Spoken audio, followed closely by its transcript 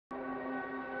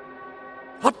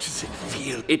What does it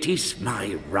feel? It is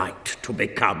my right to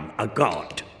become a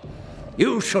god.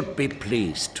 You should be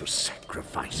pleased to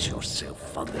sacrifice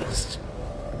yourself for this.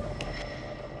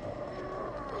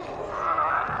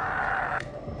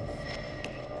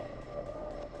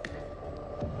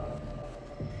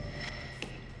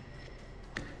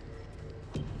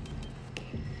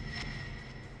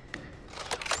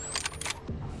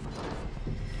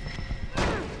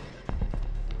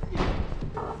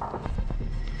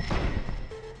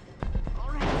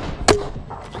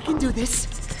 Do this.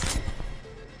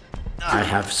 I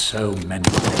have so many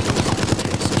ways to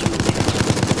test you.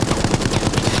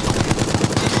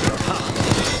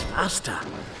 Faster.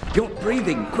 Your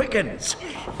breathing quickens.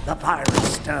 The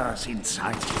virus stirs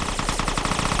inside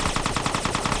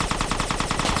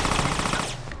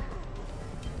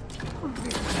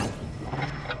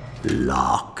you.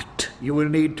 Locked. You will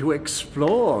need to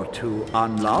explore to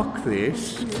unlock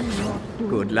this.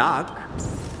 Good luck.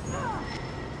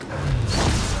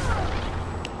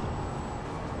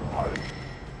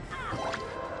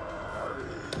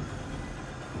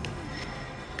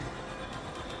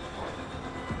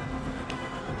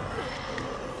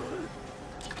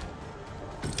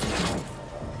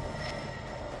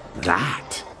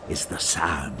 That is the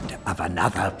sound of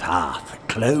another path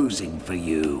closing for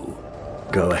you.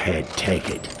 Go ahead, take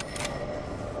it.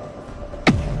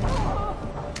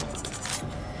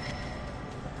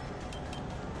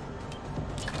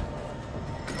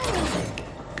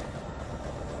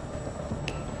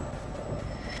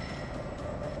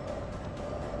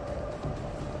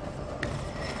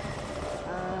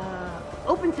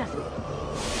 Open sesame.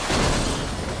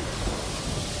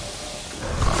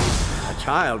 A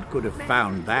child could have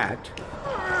found that.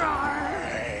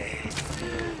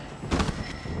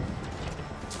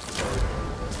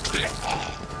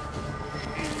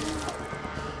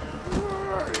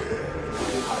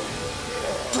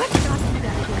 Let's not do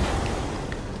that again.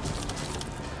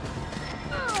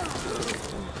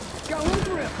 Going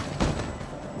through.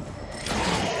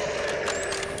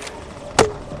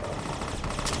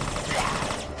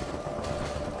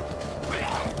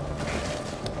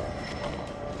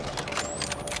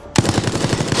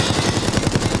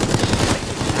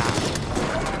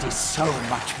 So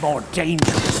much more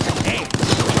dangerous ahead.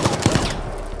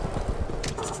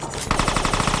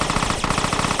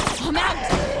 I'm out.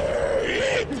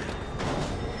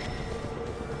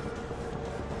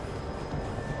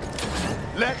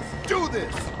 Let's do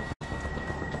this.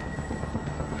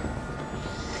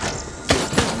 This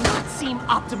does not seem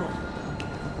optimal.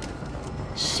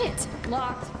 Shit.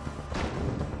 Locked.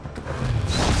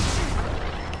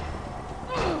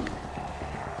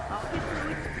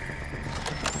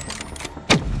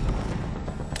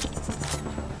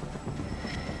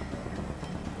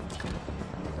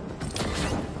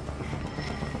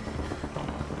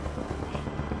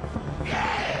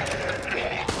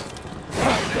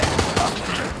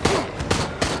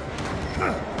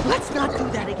 Let's not do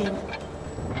that again.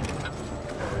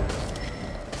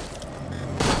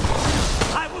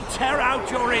 I will tear out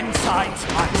your insides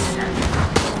myself.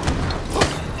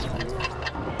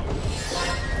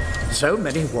 So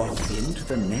many walk into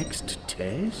the next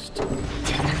test?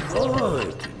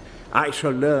 Good. I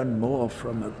shall learn more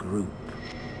from a group.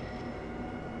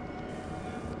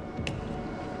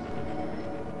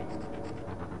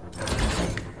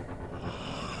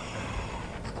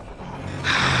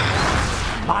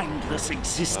 Mindless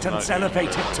existence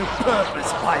elevated to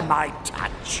purpose by my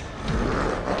touch. At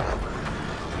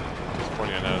this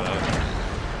point, I know that.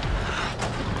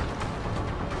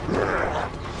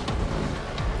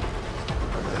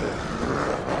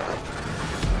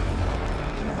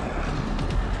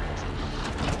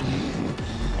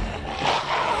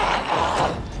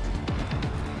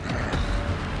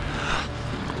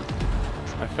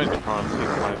 I think the problem is he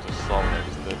might have just saw what I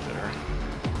just did there.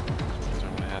 So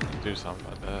I'm gonna have to do something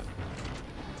about that.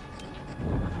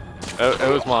 It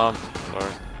was Mom.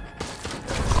 Sorry.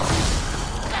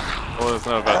 Well, there's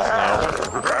no about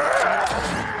snow.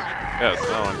 Yeah, it's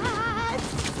snowing.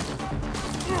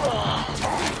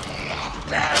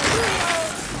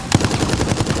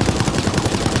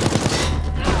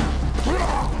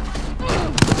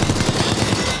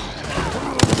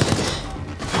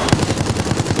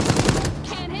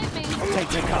 Can't hit me. Take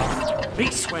the car. Be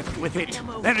swift with it.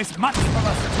 There is much for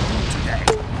us to do today.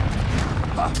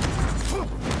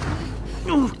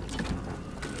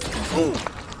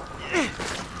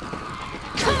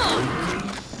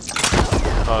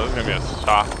 Oh, this is gonna be a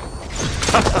shock.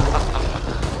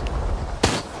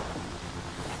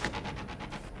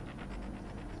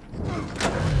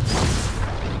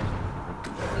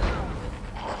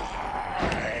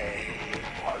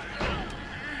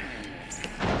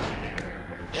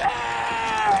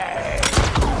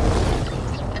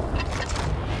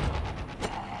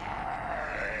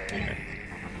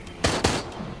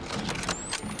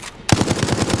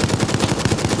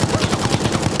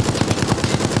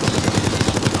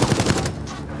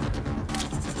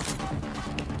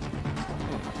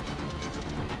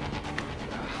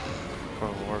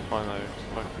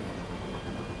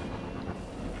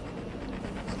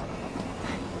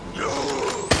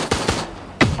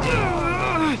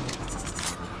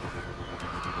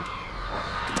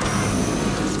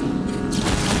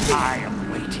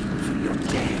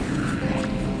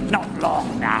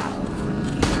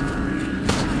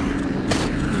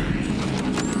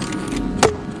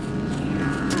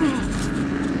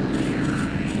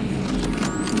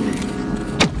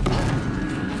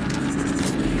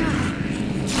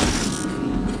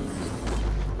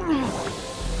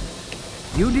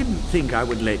 think I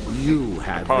would let you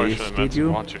have Probably this, should did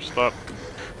you? watch your stuff.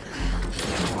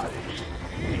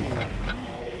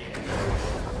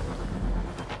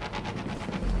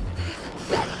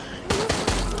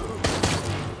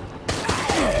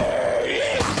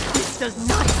 This does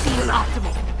not seem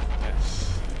optimal. Yes.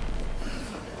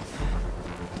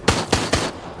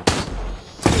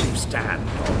 You stand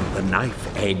on the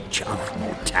knife edge of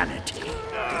mortality.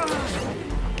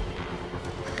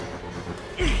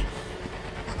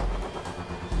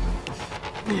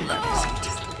 That is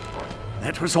it.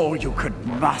 That was all you could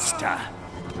muster.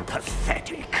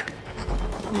 Pathetic.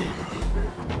 This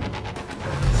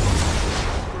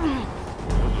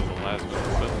is the last bit of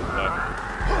film that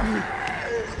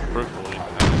truthfully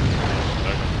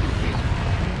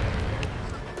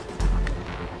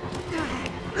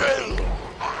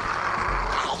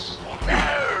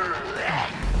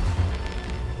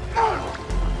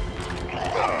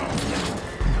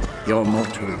Your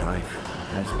mortal life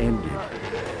has ended.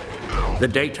 The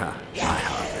data I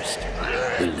harvest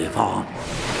will live on.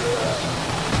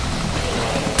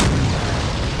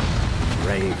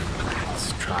 Brave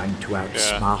rats trying to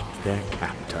outsmart their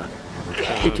captor.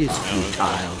 It is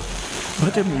futile,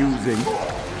 but amusing.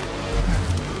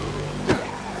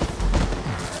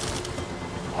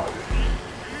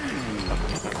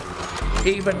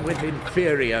 Even with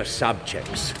inferior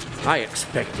subjects, I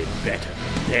expected better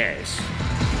than theirs.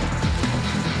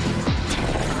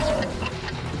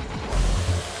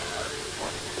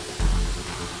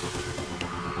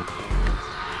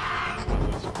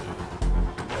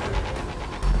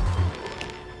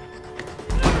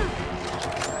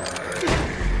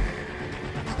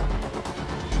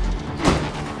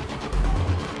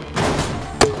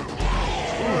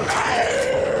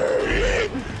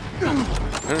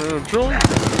 Julie?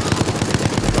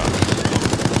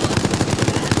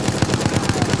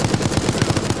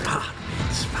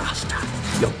 It's faster.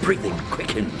 Your breathing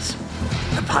quickens.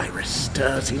 The virus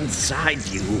stirs inside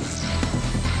you.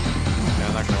 Yeah,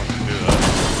 I'm not going to do that.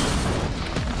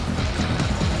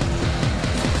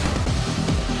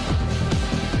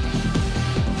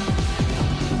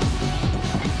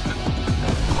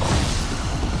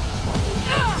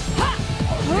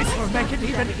 This will make it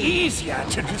even easier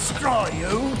to destroy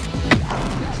you.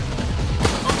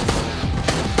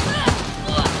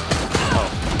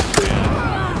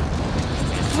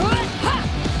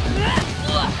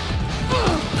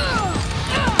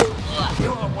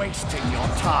 You're wasting your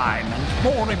time and,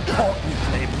 more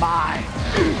importantly, mine.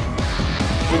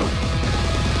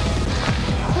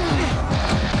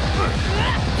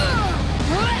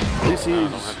 This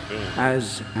is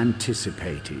as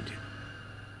anticipated.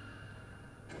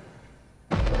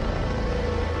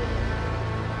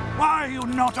 Why are you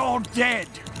not all dead?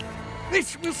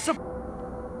 This will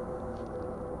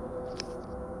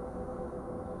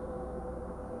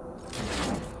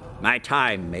My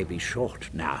time may be short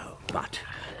now, but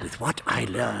with what I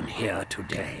learn here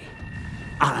today,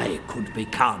 I could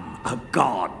become a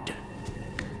god.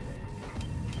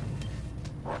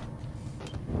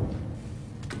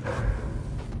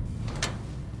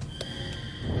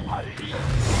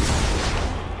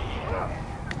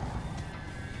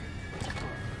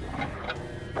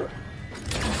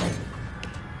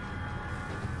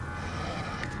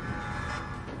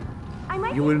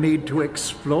 You will need to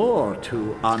explore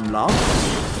to unlock.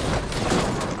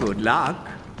 Good luck.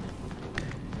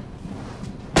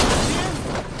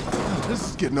 This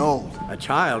is getting old. A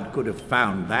child could have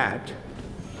found that.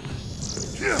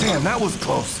 Damn, that was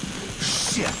close.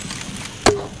 Shit.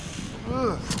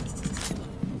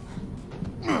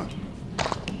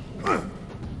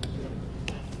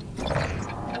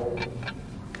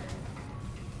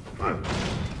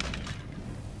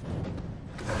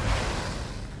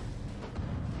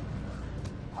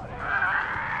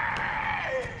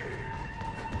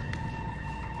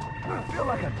 I feel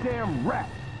like a damn rat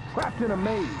trapped in a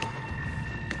maze.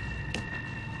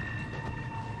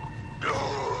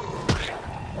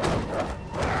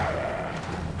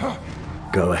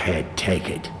 Go ahead, take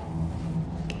it.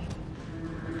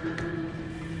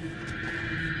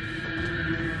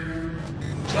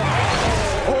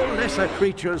 All lesser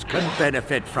creatures can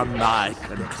benefit from my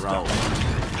control.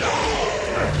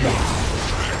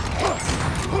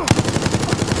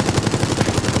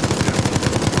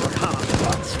 Your heart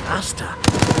runs faster.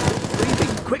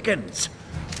 Breathing quickens.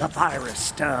 The virus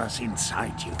stirs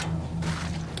inside you.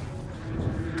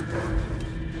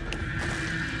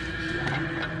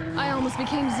 I almost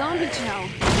became zombie chow.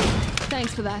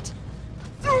 Thanks for that.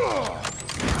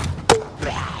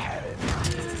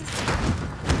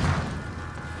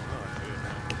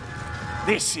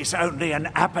 This is only an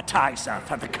appetizer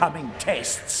for the coming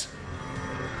tests.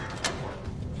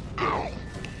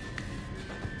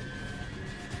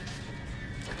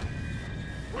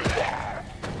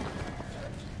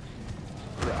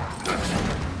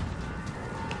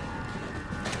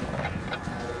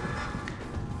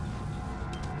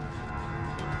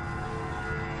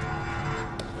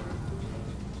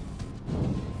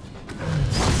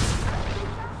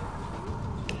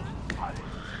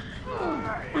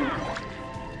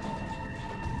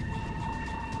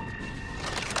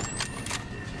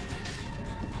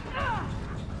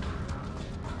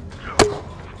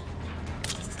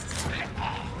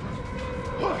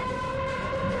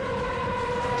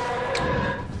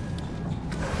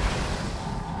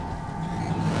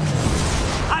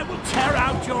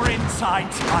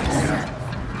 besides myself.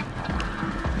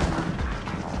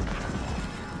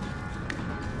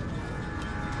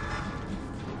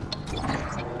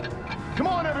 Come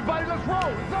on, everybody, let's roll.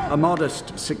 It's over. A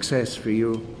modest success for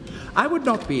you. I would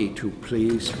not be too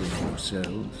pleased with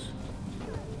yourselves.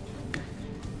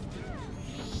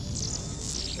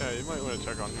 Yeah, you might want to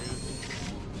check on you.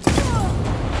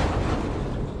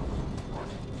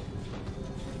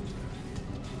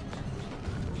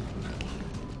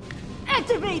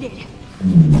 Activated!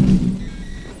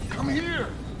 Come here.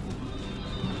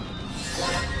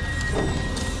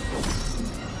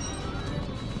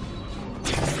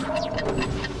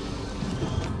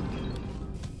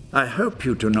 I hope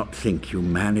you do not think you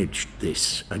managed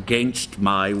this against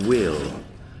my will.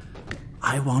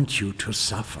 I want you to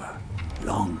suffer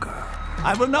longer.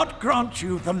 I will not grant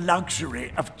you the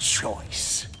luxury of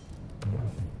choice.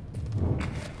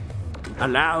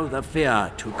 Allow the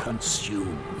fear to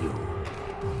consume you.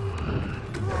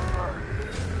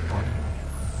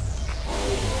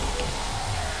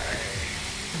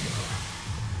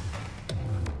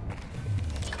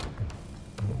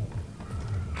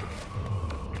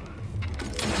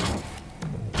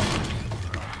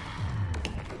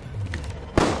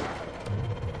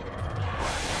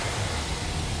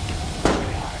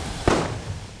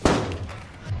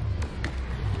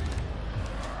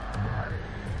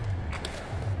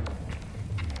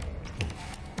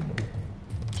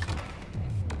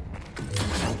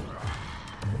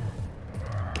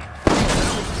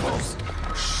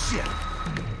 Shit.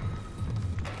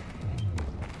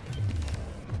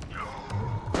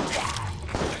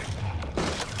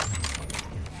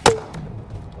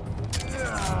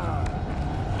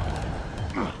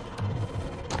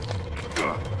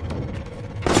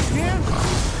 Again?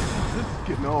 This is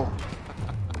getting old.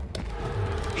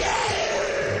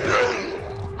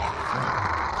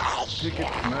 Ticket,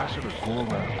 smash it, or go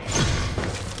around.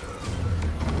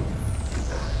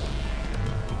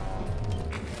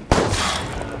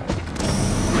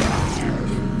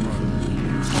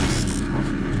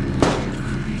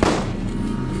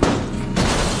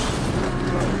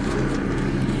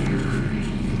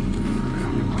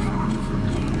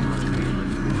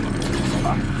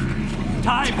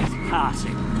 Time is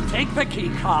passing. Take the key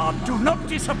card. Do not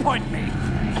disappoint me.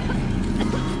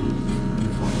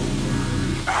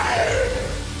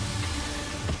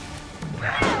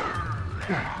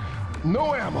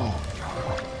 No ammo.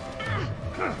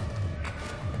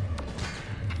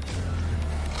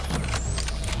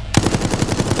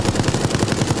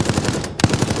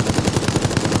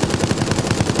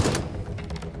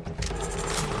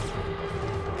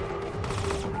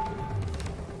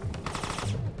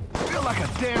 Feel like a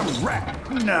damn rat.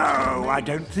 No, I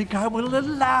don't think I will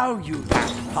allow you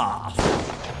that path.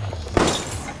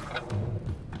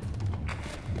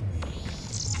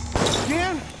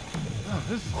 Again? Oh,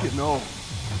 this is getting old.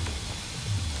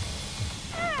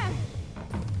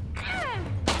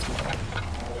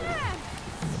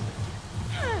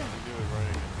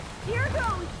 Here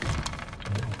goes!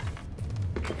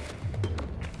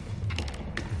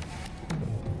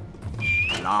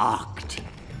 Locked.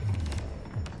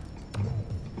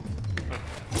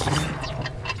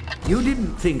 You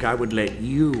didn't think I would let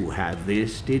you have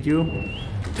this, did you?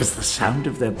 Does the sound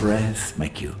of their breath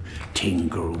make you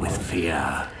tingle with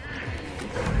fear?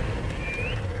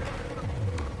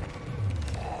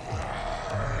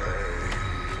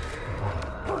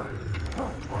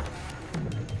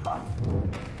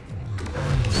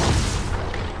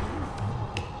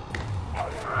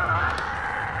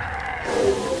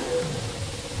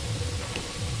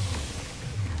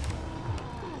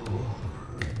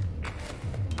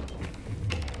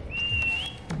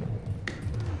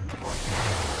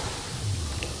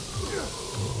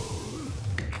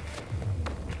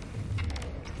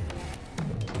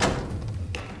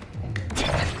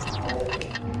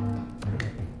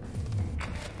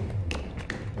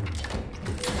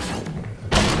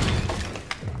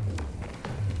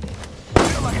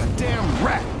 Feel like a damn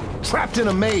rat trapped in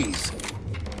a maze.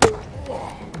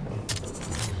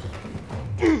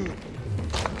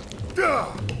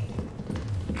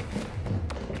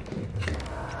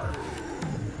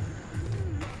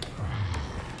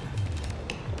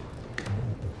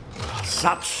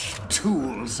 Such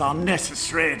tools are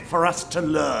necessary for us to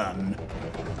learn.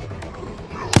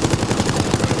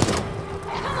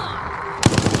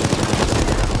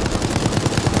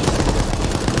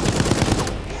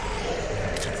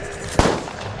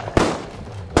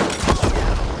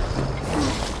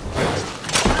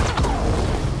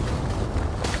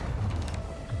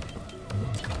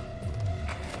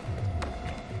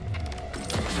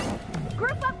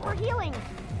 Group up for healing!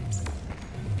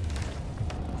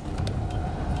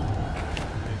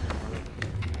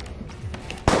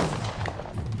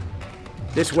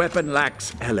 This weapon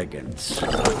lacks elegance,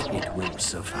 but it will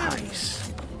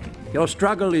suffice. Your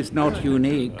struggle is not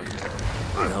unique,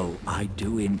 though I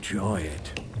do enjoy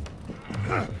it.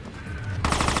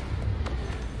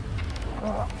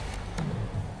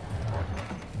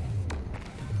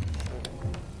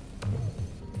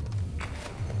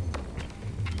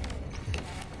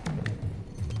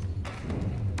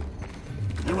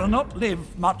 You will not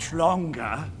live much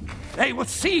longer. They will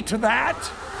see to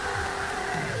that.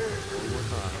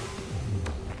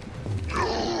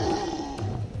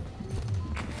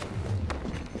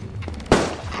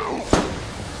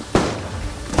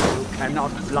 You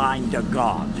cannot blind a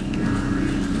god.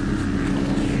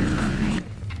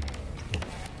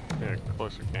 Yeah,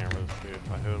 closer camera to see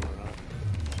if I hit him or not.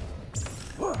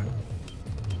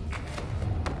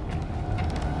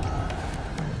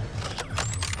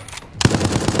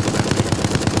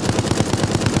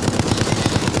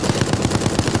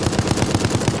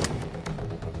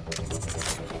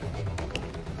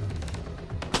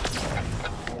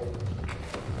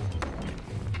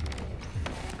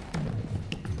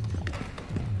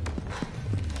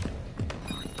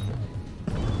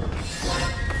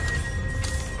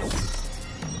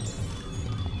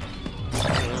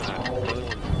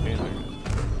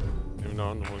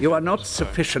 You are not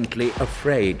sufficiently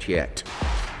afraid yet.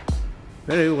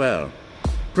 Very well.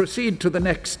 Proceed to the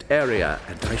next area,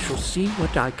 and I shall see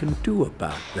what I can do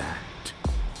about that.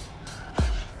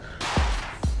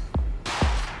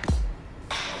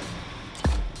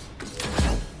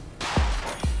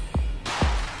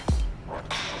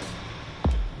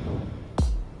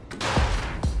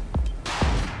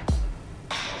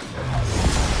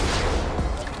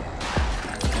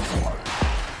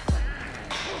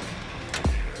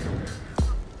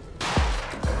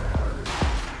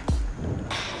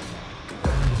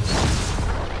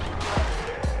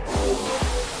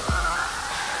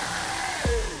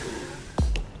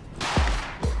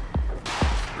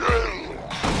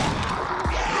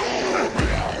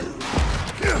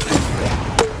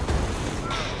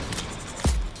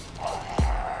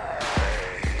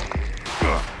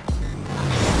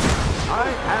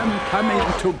 Coming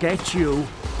to get you.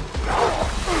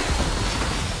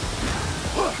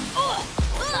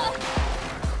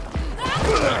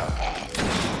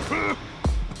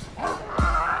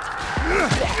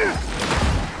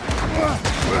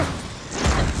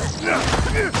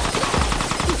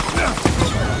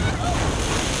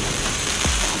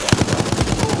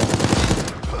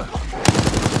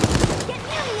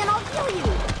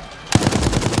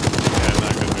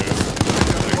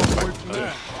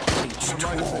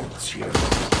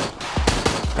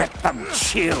 Let them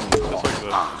chill.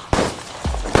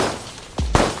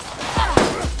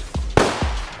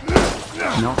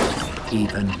 Not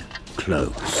even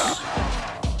close.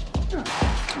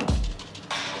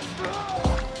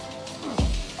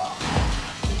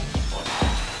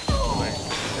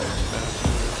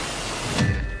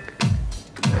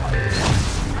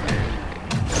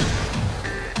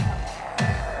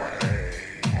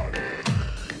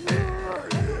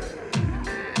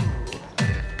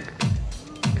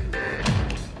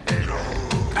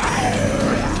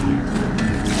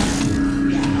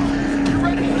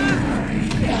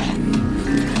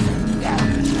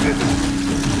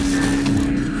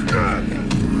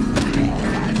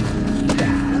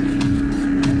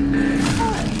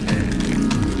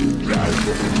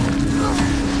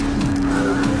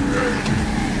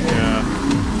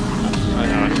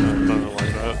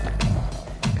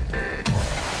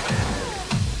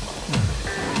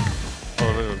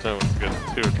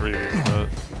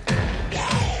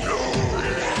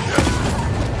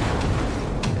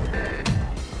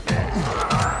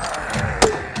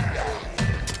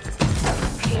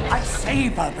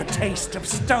 Savor the taste of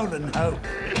stolen hope.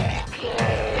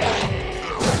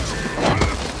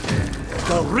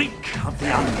 The reek of the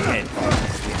undead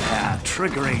fills the air,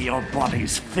 triggering your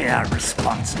body's fear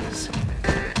responses.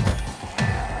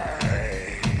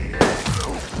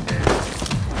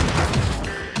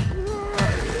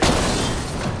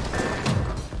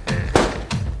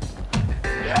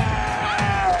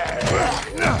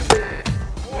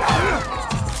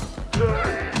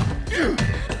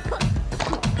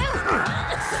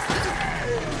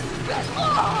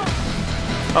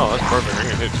 Oh, that's perfect. I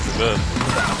can hit you to death.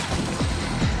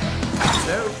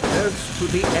 So close to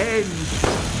the end.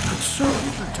 But so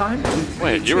little time to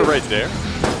wait, you were right there?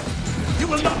 You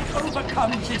will not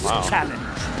overcome this challenge.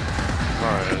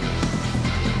 Alright.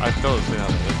 I failed to see how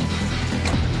to hit.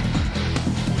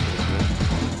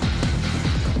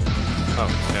 Oh,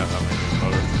 yeah, that makes it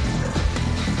better.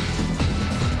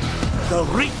 The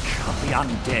reek of the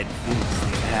undead fills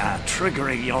the air,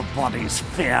 triggering your body's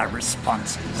fear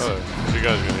responses. If you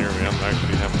guys can hear me, I'm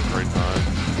actually having a great time.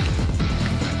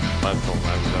 My film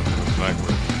has that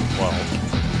exactly 12.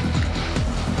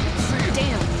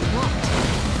 Damn, what?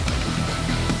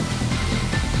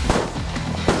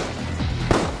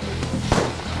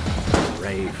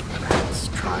 Brave rats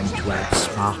trying to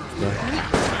outsmart their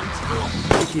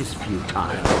kind. It is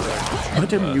futile,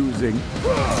 but amusing.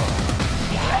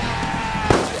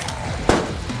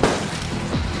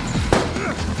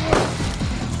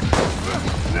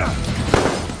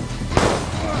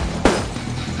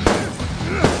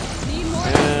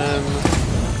 And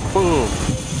boom.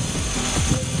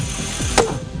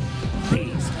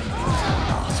 Please make it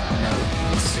last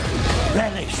moments.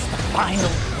 Relish the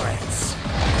final breaths.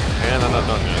 And I'm not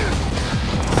done yet.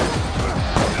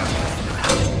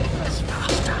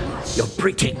 Faster. You're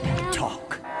breathing. Talk.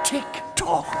 Tick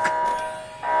tock.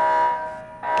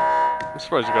 I'm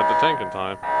surprised you got the tank in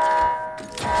time.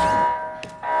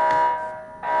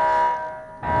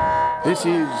 This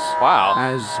is Wow.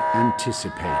 as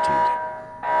anticipated.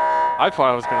 I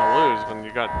thought I was gonna lose when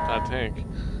you got that tank.